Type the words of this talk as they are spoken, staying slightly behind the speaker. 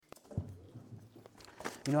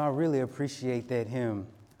I really appreciate that hymn.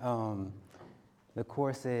 The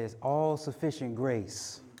chorus says, all sufficient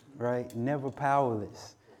grace, right? Never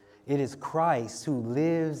powerless. It is Christ who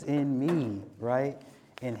lives in me, right?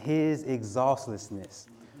 In his exhaustlessness,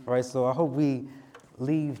 right? So I hope we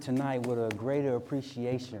leave tonight with a greater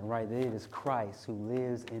appreciation, right? That it is Christ who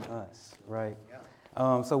lives in us, right?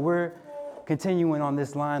 So we're continuing on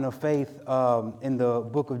this line of faith in the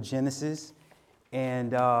book of Genesis.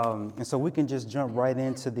 And so we can just jump right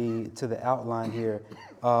into the outline here.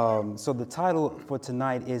 So the title for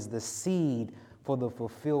tonight is The Seed for the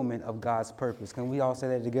Fulfillment of God's Purpose. Can we all say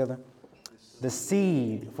that together? The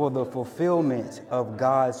seed for the fulfillment of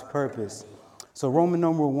God's purpose. So Roman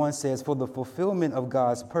number 1 says, for the fulfillment of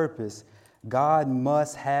God's purpose, God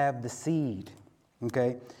must have the seed.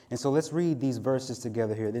 Okay? And so let's read these verses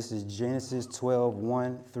together here. This is Genesis 12,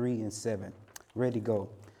 1, 3, and 7. Ready, go.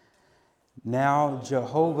 Now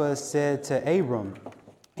Jehovah said to Abram,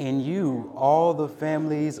 in you all the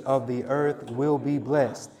families of the earth will be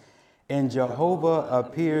blessed. And Jehovah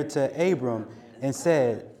appeared to Abram and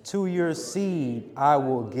said, to your seed I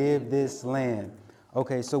will give this land.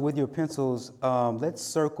 Okay, so with your pencils, let's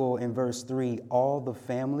circle in verse 3 all the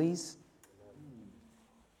families.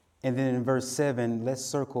 And then in verse 7, let's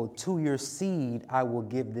circle to your seed I will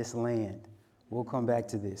give this land. We'll come back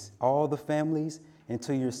to this. All the families, and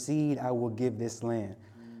to your seed I will give this land.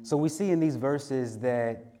 So we see in these verses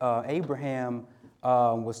that Abraham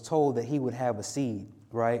was told that he would have a seed,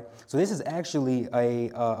 right? So this is actually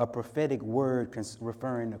a prophetic word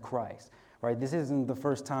referring to Christ, right? This isn't the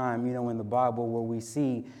first time, in the Bible where we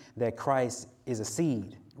see that Christ is a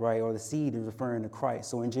seed, right? Or the seed is referring to Christ.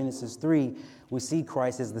 So in Genesis 3, we see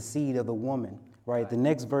Christ as the seed of the woman, right? The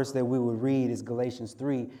next verse that we would read is Galatians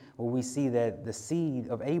 3, where we see that the seed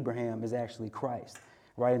of Abraham is actually Christ,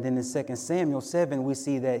 right? And then in 2 Samuel 7, we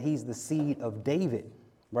see that he's the seed of David,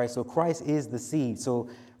 right? So Christ is the seed. So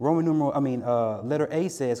letter A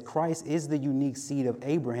says Christ is the unique seed of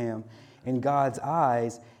Abraham. In God's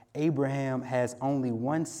eyes, Abraham has only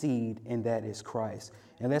one seed, and that is Christ.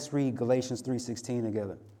 And let's read Galatians 3:16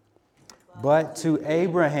 together. But to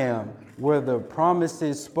Abraham were the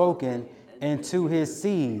promises spoken, and to his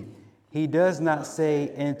seed. He does not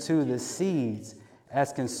say into the seeds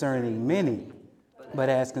as concerning many, but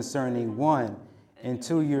as concerning one, and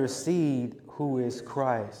to your seed who is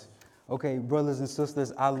Christ. Okay, brothers and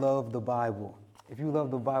sisters, I love the Bible. If you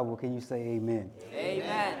love the Bible, can you say amen?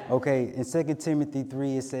 Amen. Okay, in 2 Timothy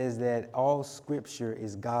 3, it says that all scripture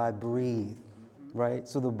is God-breathed, right?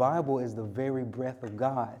 So the Bible is the very breath of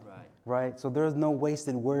God, right? So there's no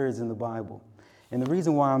wasted words in the Bible. And the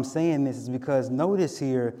reason why I'm saying this is because notice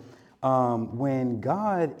here, when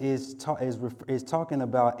God is talking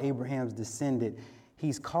about Abraham's descendant,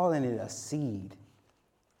 he's calling it a seed.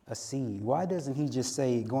 A seed. Why doesn't he just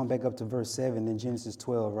say, going back up to verse 7 in Genesis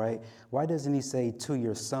 12, right? Why doesn't he say to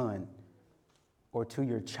your son or to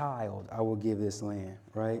your child, I will give this land,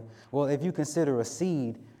 right? Well, if you consider a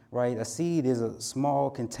seed, right? A seed is a small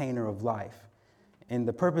container of life. And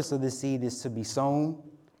the purpose of this seed is to be sown,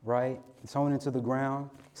 right? Sown into the ground,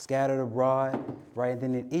 scattered abroad, right?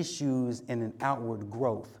 Then it issues in an outward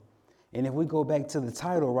growth. And if we go back to the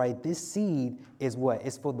title, right, this seed is what?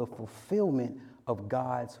 It's for the fulfillment of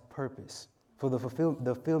God's purpose, for the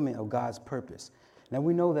fulfillment of God's purpose. Now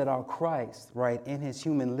we know that our Christ, right, in his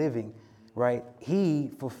human living, right,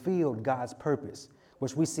 he fulfilled God's purpose,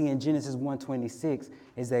 which we see in Genesis 1:26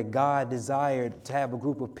 is that God desired to have a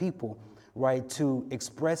group of people, right, to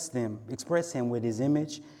express him with his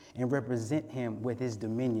image and represent him with his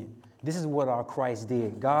dominion. This is what our Christ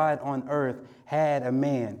did. God on earth had a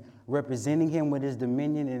man representing him with his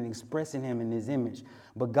dominion and expressing him in his image.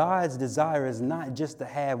 But God's desire is not just to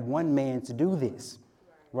have one man to do this,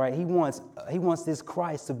 right? He wants this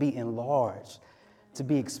Christ to be enlarged, to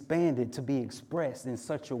be expanded, to be expressed in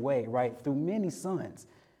such a way, right? Through many sons.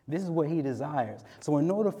 This is what he desires. So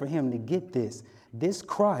in order for him to get this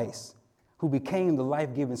Christ who became the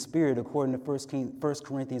life-giving spirit, according to 1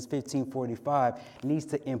 Corinthians 15:45, needs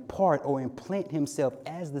to impart or implant himself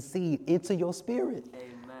as the seed into your spirit. Amen.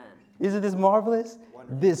 Isn't this marvelous?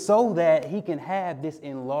 So that he can have this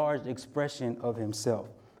enlarged expression of himself.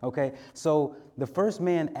 Okay, so the first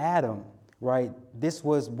man, Adam, right, this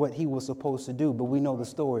was what he was supposed to do, but we know the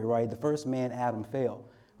story, right? The first man, Adam, fell,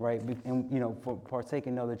 right, and, for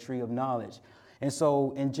partaking of the tree of knowledge. And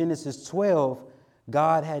so in Genesis 12,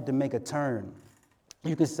 God had to make a turn.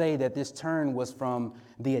 You could say that this turn was from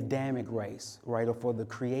the Adamic race, right, or for the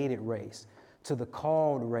created race, to the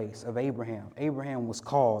called race of Abraham. Abraham was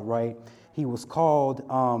called, right? He was called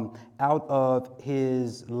out of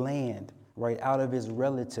his land, right, out of his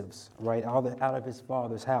relatives, right, out of his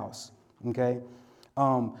father's house, okay?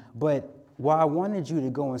 But why I wanted you to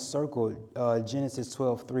go and circle Genesis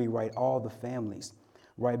 12:3, right, all the families,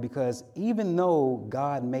 right, because even though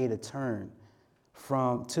God made a turn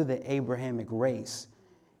to the Abrahamic race,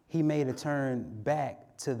 he made a turn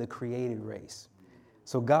back to the created race.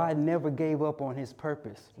 So God never gave up on his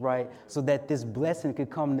purpose, right? So that this blessing could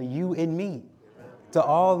come to you and me, to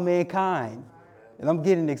all mankind. And I'm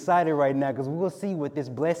getting excited right now because we'll see what this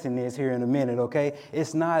blessing is here in a minute, okay?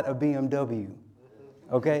 It's not a BMW,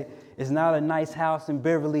 okay? It's not a nice house in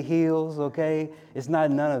Beverly Hills, okay? It's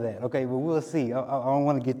not none of that, okay? But we'll see. I don't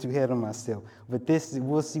want to get too ahead of myself. But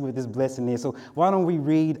we'll see what this blessing is. So why don't we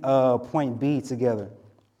read point B together?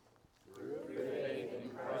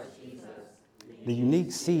 The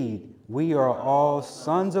unique seed. We are all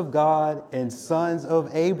sons of God and sons of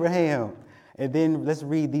Abraham. And then let's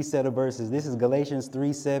read these set of verses. This is Galatians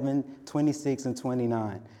 3:7, 26 and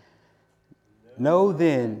 29. Know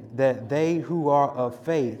then that they who are of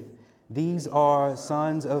faith, these are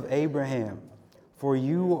sons of Abraham. For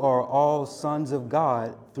you are all sons of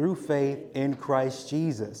God through faith in Christ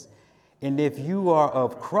Jesus. And if you are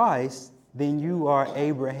of Christ, then you are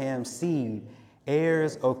Abraham's seed,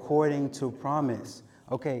 heirs according to promise.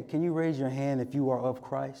 Okay, can you raise your hand if you are of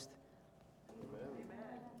Christ?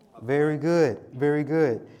 Very good, very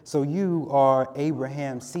good. So you are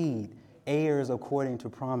Abraham's seed, heirs according to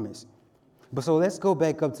promise. But so let's go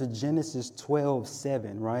back up to Genesis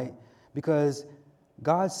 12:7, right? Because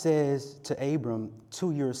God says to Abram,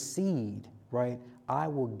 to your seed, right, I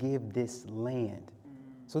will give this land.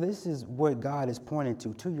 So this is what God is pointing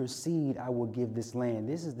to. To your seed, I will give this land.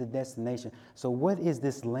 This is the destination. So what is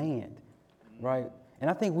this land, right? And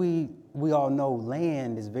I think we all know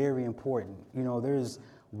land is very important. You know, there's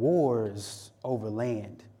wars over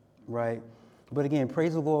land, right? But again,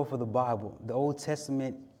 praise the Lord for the Bible. The Old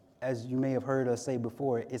Testament, as you may have heard us say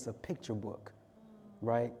before, it's a picture book,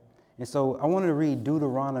 right? And so I wanted to read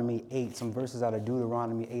Deuteronomy 8, some verses out of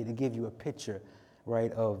Deuteronomy 8 to give you a picture,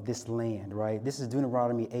 right, of this land, right? This is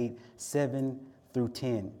Deuteronomy 8, 7 through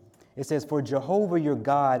 10. It says, for Jehovah your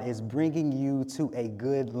God is bringing you to a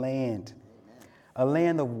good land, a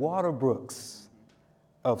land of water brooks,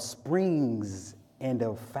 of springs and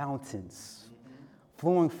of fountains,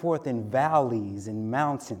 flowing forth in valleys and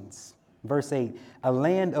mountains. Verse 8, a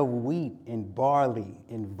land of wheat and barley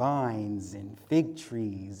and vines and fig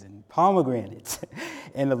trees and pomegranates,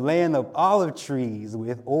 and a land of olive trees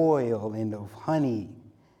with oil and of honey.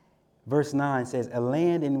 Verse 9 says, a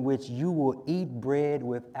land in which you will eat bread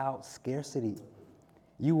without scarcity.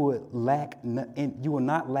 You will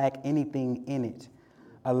not lack anything in it.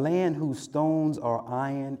 A land whose stones are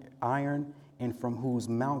iron, and from whose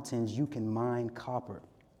mountains you can mine copper.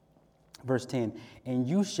 Verse 10, and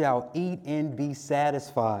you shall eat and be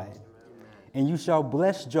satisfied, and you shall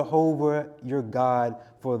bless Jehovah your God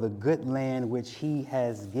for the good land which he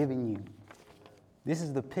has given you. This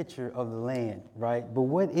is the picture of the land, right? But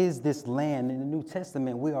what is this land? In the New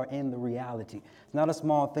Testament, we are in the reality. It's not a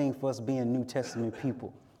small thing for us being New Testament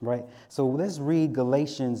people, right? So let's read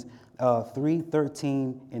Galatians 3,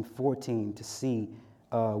 13 and 14 to see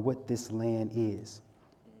what this land is.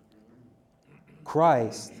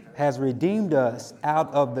 Christ has redeemed us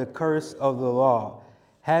out of the curse of the law,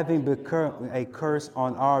 having become a curse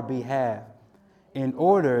on our behalf, in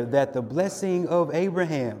order that the blessing of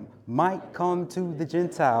Abraham might come to the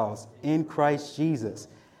Gentiles in Christ Jesus,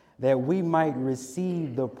 that we might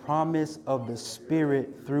receive the promise of the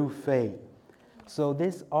Spirit through faith. So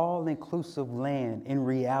this all-inclusive land in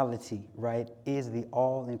reality, right, is the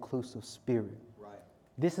all-inclusive Spirit. Right.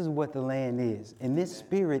 This is what the land is. And this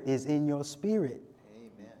Spirit is in your spirit.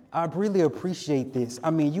 Amen. I really appreciate this.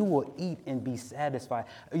 I mean, you will eat and be satisfied.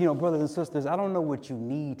 You know, brothers and sisters, I don't know what you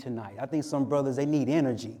need tonight. I think some brothers, they need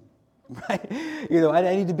energy. Right? You know,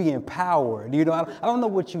 I need to be empowered. You know, I don't know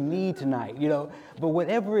what you need tonight, you know, but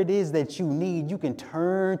whatever it is that you need, you can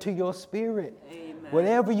turn to your spirit. Amen.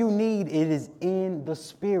 Whatever you need, it is in the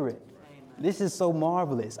Spirit. Amen. This is so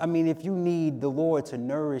marvelous. I mean, if you need the Lord to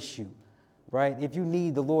nourish you, right? If you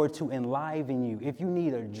need the Lord to enliven you, if you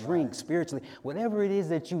need a drink spiritually, whatever it is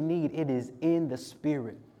that you need, it is in the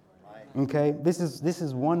Spirit. Okay? This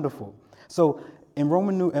is wonderful. So in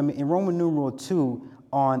Roman numeral 2,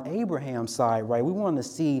 on Abraham's side, right, we want to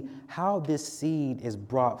see how this seed is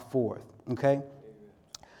brought forth, okay?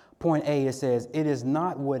 Point A, it says, it is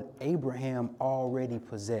not what Abraham already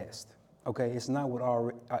possessed, okay? It's not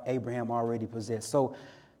what Abraham already possessed. So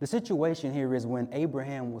the situation here is when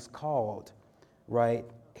Abraham was called, right,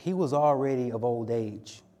 he was already of old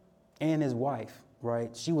age, and his wife,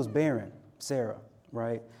 right, she was barren, Sarah,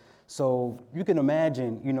 right? So you can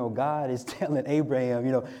imagine, God is telling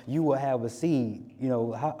Abraham, you will have a seed.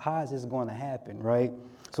 How is this going to happen, right?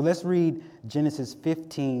 So let's read Genesis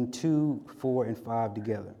 15, 2, 4, and 5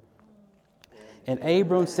 together. And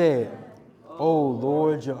Abram said, O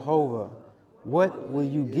Lord Jehovah, what will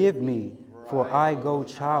you give me? For I go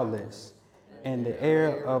childless, and the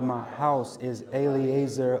heir of my house is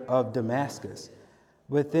Eliezer of Damascus.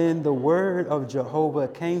 But then the word of Jehovah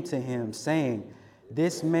came to him, saying,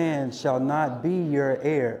 This man shall not be your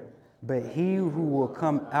heir, but he who will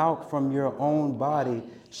come out from your own body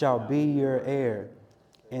shall be your heir.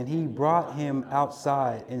 And he brought him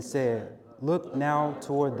outside and said, Look now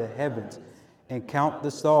toward the heavens and count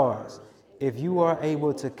the stars, if you are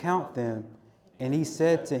able to count them. And he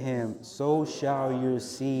said to him, So shall your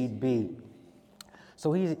seed be.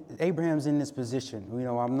 So Abraham's in this position.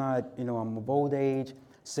 I'm of old age,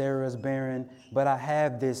 Sarah's barren, but I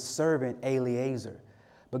have this servant, Eliezer.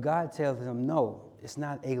 But God tells him, no, it's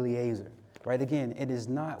not Eliezer, right? Again, it is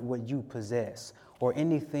not what you possess or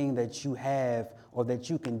anything that you have or that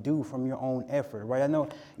you can do from your own effort, right? I know,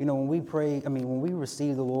 when we pray, when we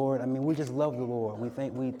receive the Lord, we just love the Lord.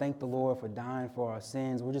 We thank the Lord for dying for our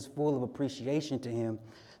sins. We're just full of appreciation to him,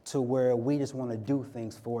 to where we just want to do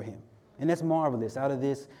things for him. And that's marvelous. Out of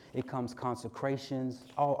this, it comes consecrations,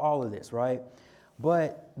 all of this, right?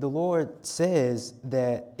 But the Lord says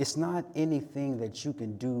that it's not anything that you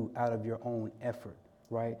can do out of your own effort,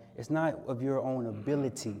 right? It's not of your own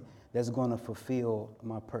ability that's going to fulfill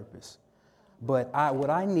my purpose. But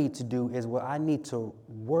what I need to do is I need to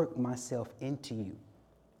work myself into you,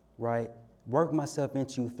 right? Work myself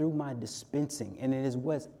into you through my dispensing. And it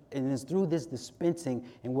is through this dispensing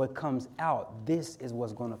and what comes out, this is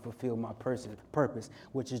what's going to fulfill my purpose,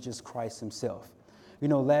 which is just Christ himself.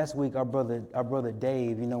 Last week, our brother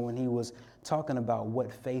Dave, when he was talking about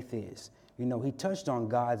what faith is, he touched on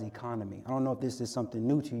God's economy. I don't know if this is something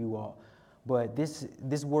new to you all, but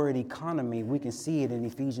this word economy, we can see it in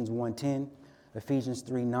Ephesians 1:10, Ephesians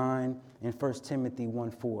 3:9, and 1 Timothy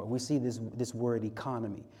 1:4. We see this word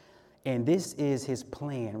economy. And this is his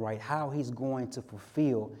plan, right? How he's going to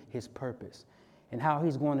fulfill his purpose. And how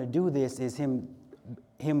he's going to do this is him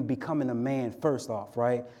becoming a man first off,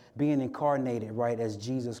 right? Being incarnated, right, as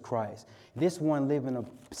Jesus Christ. This one living a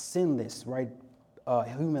sinless, right,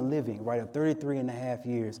 human living, right, of 33 and a half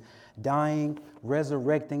years, dying,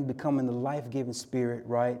 resurrecting, becoming the life-giving spirit,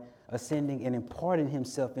 right, ascending and imparting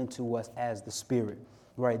himself into us as the spirit,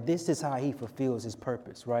 right? This is how he fulfills his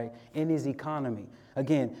purpose, right, in his economy.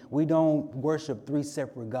 Again, we don't worship three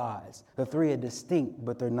separate gods. The three are distinct,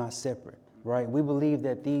 but they're not separate. Right? We believe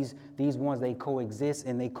that these ones, they coexist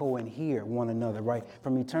and they co-inhere one another, right?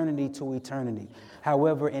 From eternity to eternity.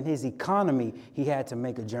 However, in his economy, he had to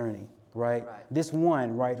make a journey, right? This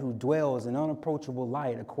one, right, who dwells in unapproachable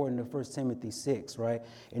light, according to 1 Timothy 6, right?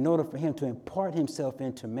 In order for him to impart himself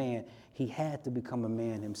into man, he had to become a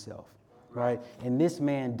man himself. Right? And this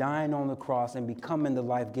man dying on the cross and becoming the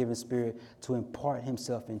life-giving spirit to impart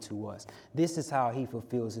himself into us. This is how he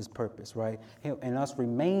fulfills his purpose, right? And us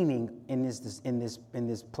remaining in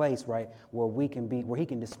this place, right, where he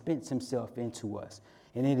can dispense himself into us.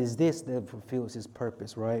 And it is this that fulfills his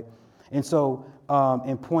purpose, right? And so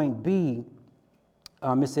in point B,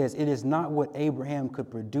 it says, it is not what Abraham could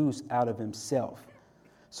produce out of himself.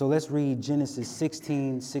 So let's read Genesis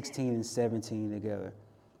 16, 16, and 17 together.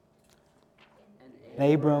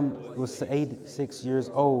 Abram was 86 years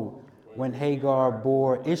old when Hagar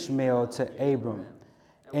bore Ishmael to Abram.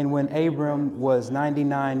 And when Abram was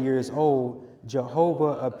 99 years old,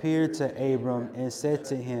 Jehovah appeared to Abram and said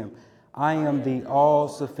to him, I am the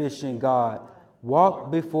all-sufficient God. Walk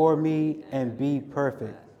before me and be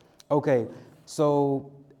perfect. Okay, so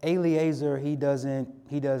Eliezer, he doesn't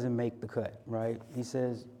make the cut, right? He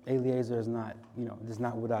says, Eliezer is not, this is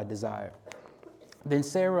not what I desire. Then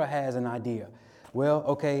Sarah has an idea. Well,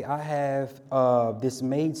 okay, I have this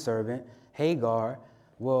maidservant, Hagar.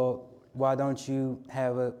 Well, why don't you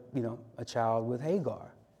have a child with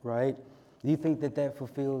Hagar, right? Do you think that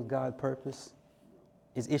fulfills God's purpose?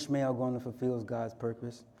 Is Ishmael going to fulfill God's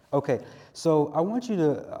purpose? Okay, so I want you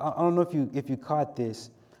to, I don't know if you caught this.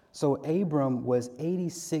 So Abram was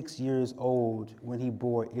 86 years old when he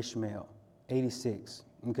bore Ishmael, 86,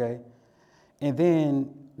 okay? And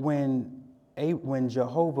then when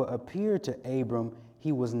Jehovah appeared to Abram,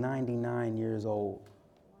 he was 99 years old.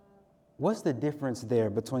 What's the difference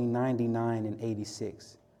there between 99 and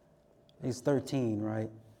 86? It's 13,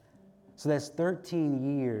 right? So that's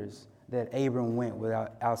 13 years that Abram went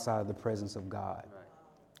outside of the presence of God.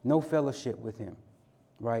 No fellowship with him,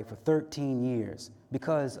 right? For 13 years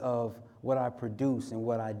because of what I produced and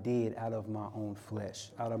what I did out of my own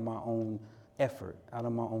flesh, out of my own effort, out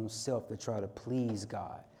of my own self to try to please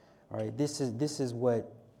God. All right, this is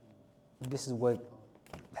what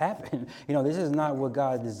happened. This is not what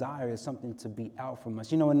God desires. It's something to be out from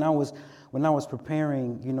us. When I was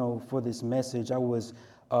preparing, for this message, I was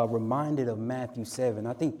reminded of Matthew 7.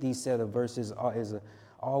 I think these set of verses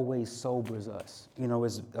always sobers us.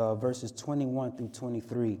 It's verses 21 through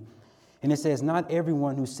 23. And it says, "Not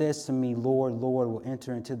everyone who says to me, 'Lord, Lord,' will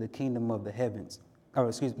enter into the kingdom of the heavens."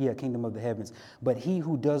 Kingdom of the heavens. "But he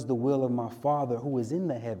who does the will of my Father who is in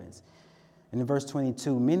the heavens." And in verse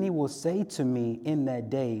 22, "Many will say to me in that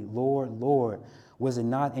day, 'Lord, Lord, was it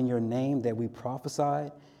not in your name that we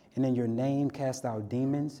prophesied, and in your name cast out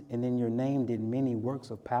demons, and in your name did many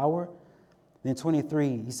works of power?' Then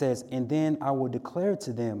 23, he says, 'And then I will declare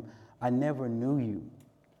to them, I never knew you.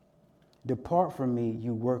 Depart from me,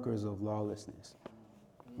 you workers of lawlessness.'"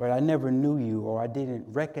 Right? I never knew you, or I didn't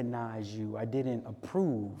recognize you. I didn't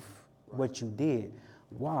approve what you did.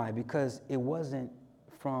 Why? Because it wasn't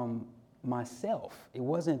from myself. It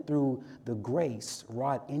wasn't through the grace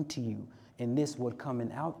wrought into you and this what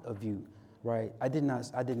coming out of you. Right? I did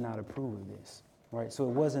not approve of this. Right? So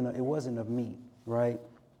it wasn't of me. Right?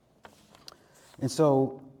 And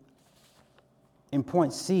so in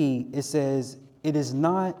point C, it says, it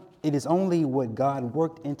is only what God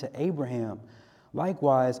worked into Abraham.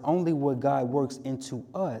 Likewise, only what God works into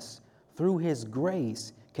us through his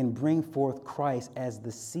grace can bring forth Christ as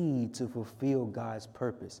the seed to fulfill God's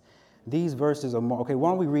purpose. These verses are more. Okay, why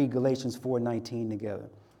don't we read Galatians 4:19 together?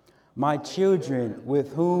 "My children,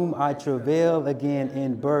 with whom I travail again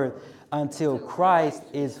in birth, until Christ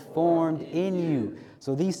is formed in you."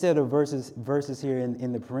 So these set of verses here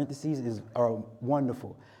in the parentheses are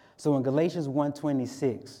wonderful. So in Galatians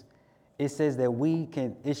 1:26, it says that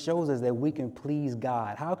it shows us that we can please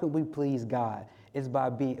God. How can we please God? It's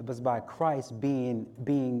by Christ being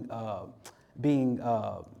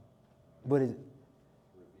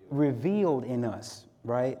revealed in us,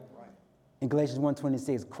 right? In Galatians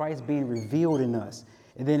 1:26, Christ being revealed in us.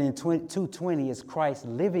 And then in 2:20, it's Christ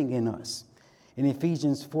living in us. In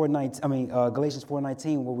Galatians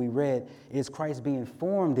 4:19, what we read is Christ being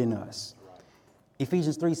formed in us.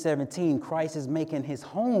 Ephesians 3:17, Christ is making his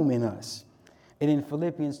home in us. And in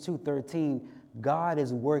Philippians 2:13, God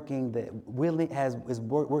is working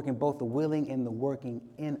working both the willing and the working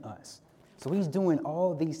in us. So he's doing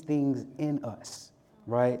all these things in us,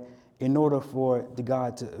 right? In order for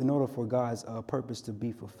God's purpose to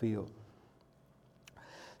be fulfilled.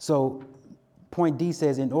 So point D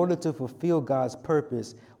says, in order to fulfill God's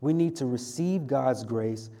purpose, we need to receive God's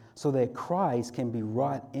grace so that Christ can be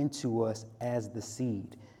wrought into us as the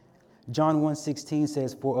seed. John 1:16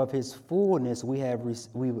 says, "For of his fullness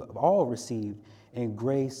we've all received, and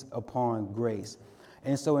grace upon grace."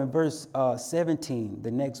 And so in verse 17,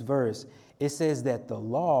 the next verse, it says that the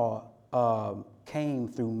law came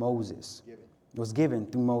through Moses. It was given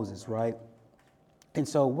through Moses, right? And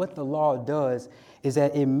so what the law does is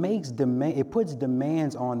that it puts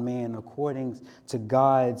demands on man according to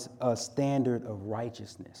God's standard of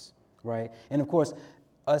righteousness, right? And of course,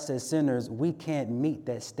 us as sinners, we can't meet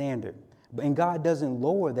that standard. And God doesn't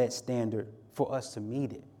lower that standard for us to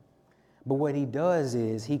meet it. But what he does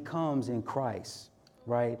is he comes in Christ,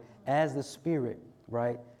 right, as the Spirit,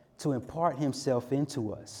 right, to impart himself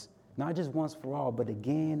into us, not just once for all, but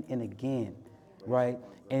again and again, right?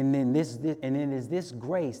 And then is this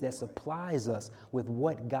grace that supplies us with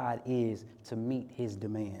what God is to meet his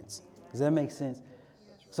demands. Does that make sense?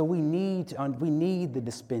 So we need the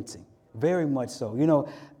dispensing, very much so.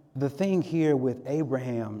 The thing here with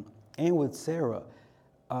Abraham and with Sarah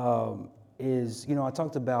is, I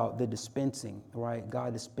talked about the dispensing, right?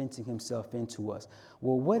 God dispensing himself into us.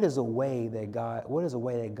 Well, what is a way that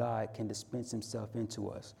God can dispense himself into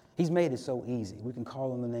us? He's made it so easy. We can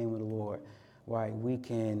call on the name of the Lord, right? We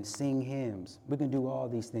can sing hymns. We can do all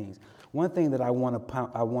these things. One thing that I want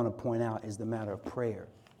to point out is the matter of prayer.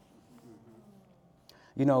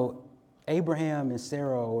 Abraham and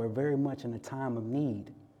Sarah were very much in a time of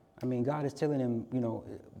need. I mean, God is telling him,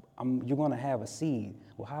 you're going to have a seed.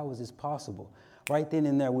 Well, how is this possible? Right then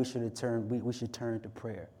and there, we should turn to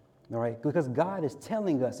prayer, all right? Because God is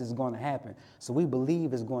telling us it's going to happen, so we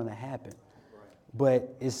believe it's going to happen. Right.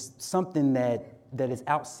 But it's something that is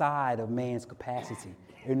outside of man's capacity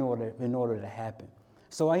in order to happen.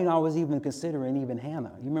 So I was even considering even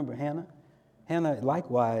Hannah. You remember Hannah? Hannah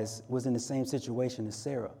likewise was in the same situation as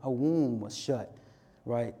Sarah. Her womb was shut,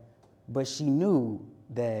 right? But she knew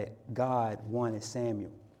that God wanted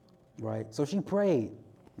Samuel, right? So she prayed,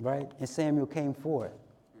 right? And Samuel came forth.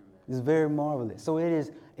 It's very marvelous. So it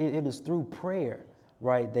it is through prayer,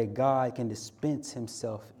 right, that God can dispense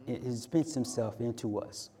himself into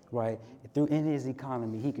us, right? In his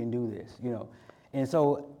economy, he can do this, And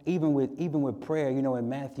so even with prayer, in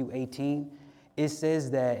Matthew 18, it says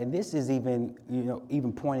that, and this is even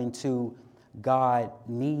pointing to God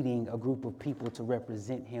needing a group of people to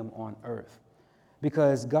represent him on earth.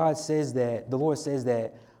 Because the Lord says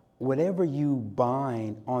that whatever you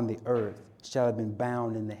bind on the earth shall have been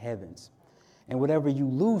bound in the heavens. And whatever you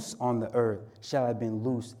loose on the earth shall have been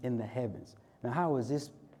loosed in the heavens. Now, how is this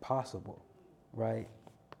possible, right?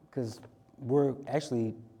 Because we're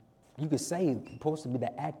actually, you could say, supposed to be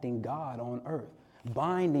the acting God on earth,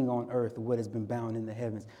 binding on earth what has been bound in the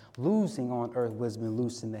heavens, loosing on earth what has been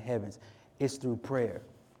loosed in the heavens. It's through prayer,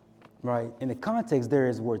 right? In the context, there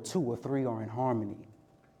is where 2 or 3 are in harmony,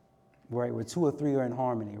 right? Where 2 or 3 are in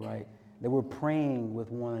harmony, right? That we're praying with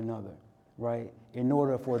one another, right? In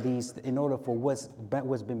order for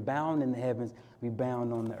what's been bound in the heavens be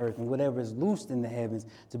bound on the earth, and whatever is loosed in the heavens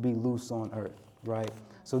to be loose on earth, right?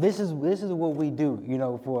 So this is what we do,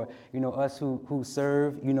 for us who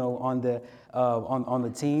serve, on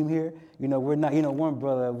the team here. We're not, one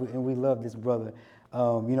brother, and we love this brother.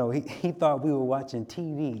 He thought we were watching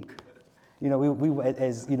TV.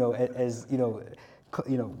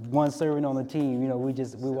 One servant on the team.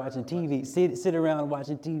 We're watching TV, sit around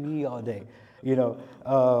watching TV all day.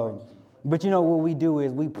 But what we do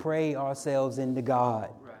is we pray ourselves into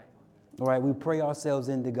God. Right? We pray ourselves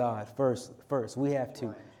into God first. We have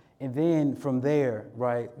to. And then from there,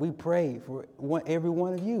 right, we pray for every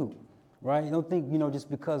one of you. Right? Don't think,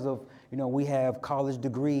 just because of, we have college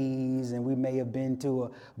degrees and we may have been to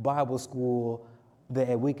a Bible school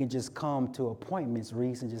that we can just come to appointments,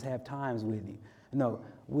 Reese, and just have times with you. No,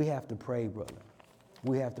 we have to pray, brother.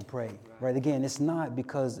 We have to pray, right? Again, it's not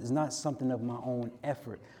something of my own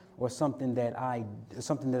effort or something that I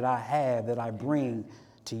have that I bring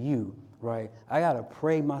to you, right? I got to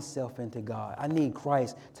pray myself into God. I need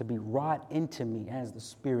Christ to be wrought into me as the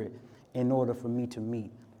Spirit in order for me to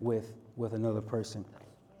meet with another person.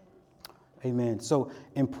 Amen. So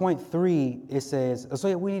in point 3, it says,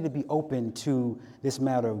 we need to be open to this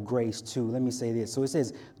matter of grace too. Let me say this. So it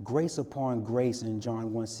says grace upon grace in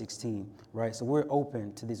John 1:16, right? So we're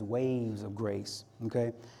open to these waves of grace,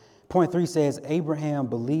 okay? Point 3 says Abraham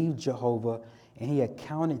believed Jehovah and he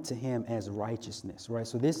accounted to him as righteousness, right?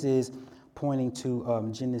 So this is pointing to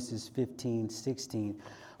Genesis 15:16.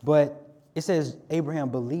 But it says Abraham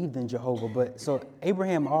believed in Jehovah, so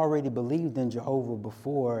Abraham already believed in Jehovah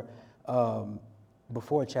before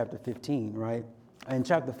chapter 15, right? In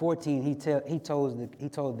chapter 14, he told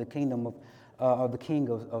the kingdom of the king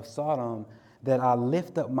of Sodom that I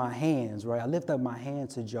lift up my hands, right? I lift up my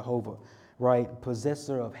hands to Jehovah, right?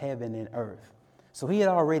 Possessor of heaven and earth. So he had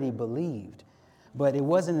already believed, but it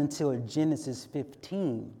wasn't until Genesis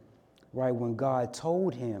 15, right, when God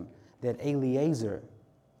told him that Eliezer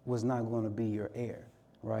was not going to be your heir,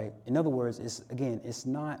 right? In other words, it's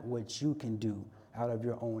not what you can do out of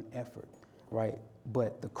your own effort, right?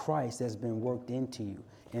 But the Christ that's been worked into you,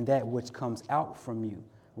 and that which comes out from you,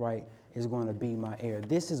 right, is going to be my heir.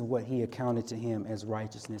 This is what he accounted to him as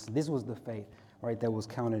righteousness. This was the faith, right, that was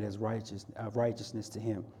counted as righteousness to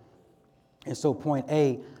him. And so point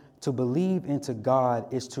A, to believe into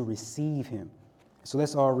God is to receive him. So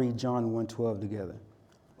let's all read John 1:12 together.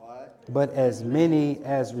 But as many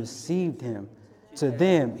as received him, to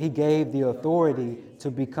them he gave the authority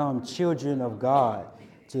to become children of God,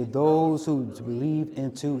 to those who believe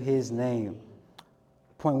into his name.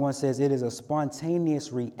 Point 1 says it is a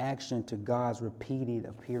spontaneous reaction to God's repeated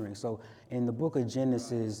appearing. So in the book of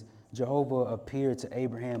Genesis, Jehovah appeared to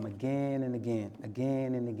Abraham again and again,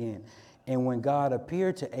 again and again. And when God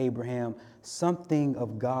appeared to Abraham, something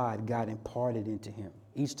of God got imparted into him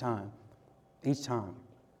each time.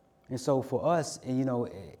 And so for us, in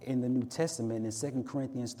the New Testament, in 2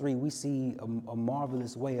 Corinthians 3, we see a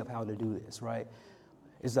marvelous way of how to do this, right?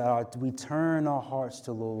 Is that we turn our hearts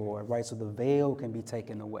to the Lord, right? So the veil can be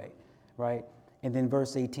taken away, right? And then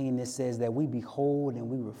verse 18, it says that we behold and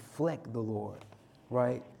we reflect the Lord,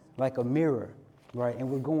 right? Like a mirror, right? And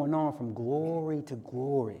we're going on from glory to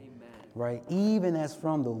glory, right? Even as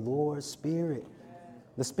from the Lord's Spirit.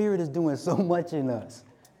 The Spirit is doing so much in us.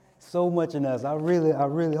 So much in us. I really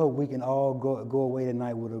hope we can all go away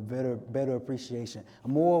tonight with a better appreciation,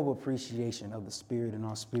 more of appreciation of the Spirit in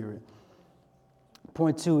our spirit.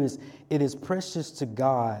 Point 2 is it is precious to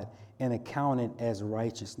God and accounted as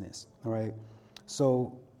righteousness. All right.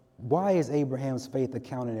 So why is Abraham's faith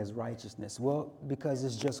accounted as righteousness? Well, because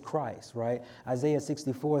it's just Christ, right? Isaiah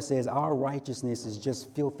 64 says our righteousness is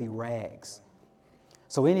just filthy rags.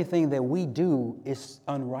 So anything that we do is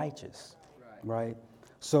unrighteous, right?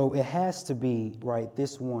 So it has to be, right,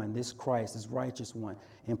 this one, this Christ, this righteous one,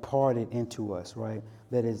 imparted into us, right,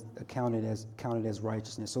 that is counted as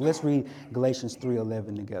righteousness. So let's read Galatians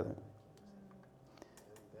 3:11 together.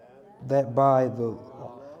 That by the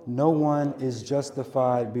no one is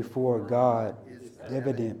justified before God,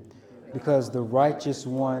 evident, because the righteous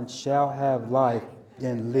one shall have life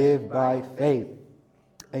and live by faith.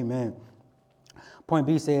 Amen. Point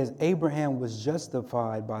B says Abraham was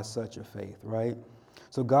justified by such a faith, right?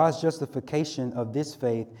 So God's justification of this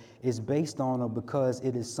faith is based on or because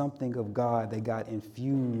it is something of God that got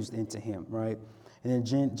infused into him, right? And then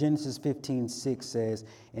Genesis 15:6 says,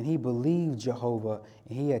 and he believed Jehovah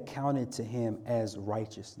and he accounted to him as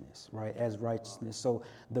righteousness, right? As righteousness. So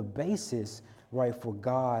the basis, right, for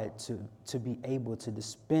God to be able to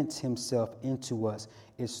dispense himself into us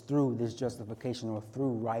is through this justification or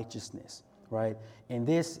through righteousness, right? And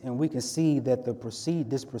we can see that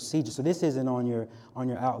this procedure. So this isn't on your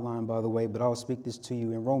outline, by the way, but I'll speak this to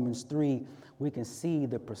you. In Romans 3, we can see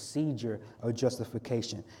the procedure of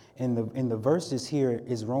justification. In the verses here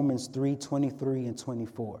is Romans 3:23 and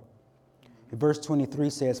 24. Verse 23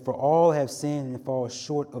 says, "For all have sinned and fall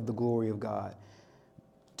short of the glory of God."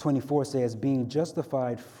 24 says, "Being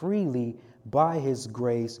justified freely by his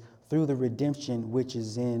grace through the redemption which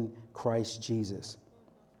is in Christ Jesus."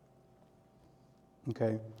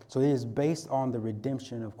 Okay, so it is based on the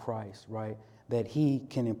redemption of Christ, right, that he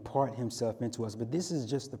can impart himself into us. But this is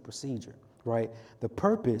just the procedure, right? The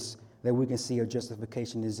purpose that we can see of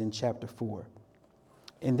justification is in chapter 4.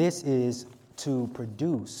 And this is to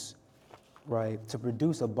produce, right, to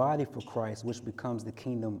produce a body for Christ, which becomes the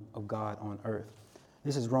kingdom of God on earth.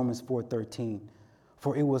 This is Romans 4:13.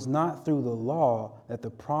 "For it was not through the law that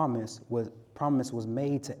the promise was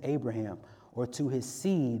made to Abraham, or to his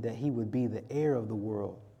seed that he would be the heir of the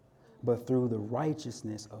world, but through the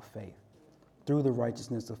righteousness of faith." Through the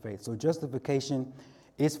righteousness of faith. So justification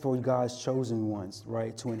is for God's chosen ones,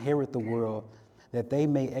 right, to inherit the world, that they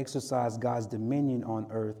may exercise God's dominion on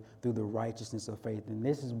earth through the righteousness of faith. And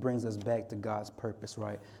this brings us back to God's purpose,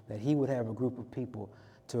 right, that he would have a group of people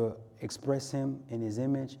to express him in his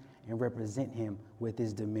image and represent him with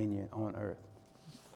his dominion on earth.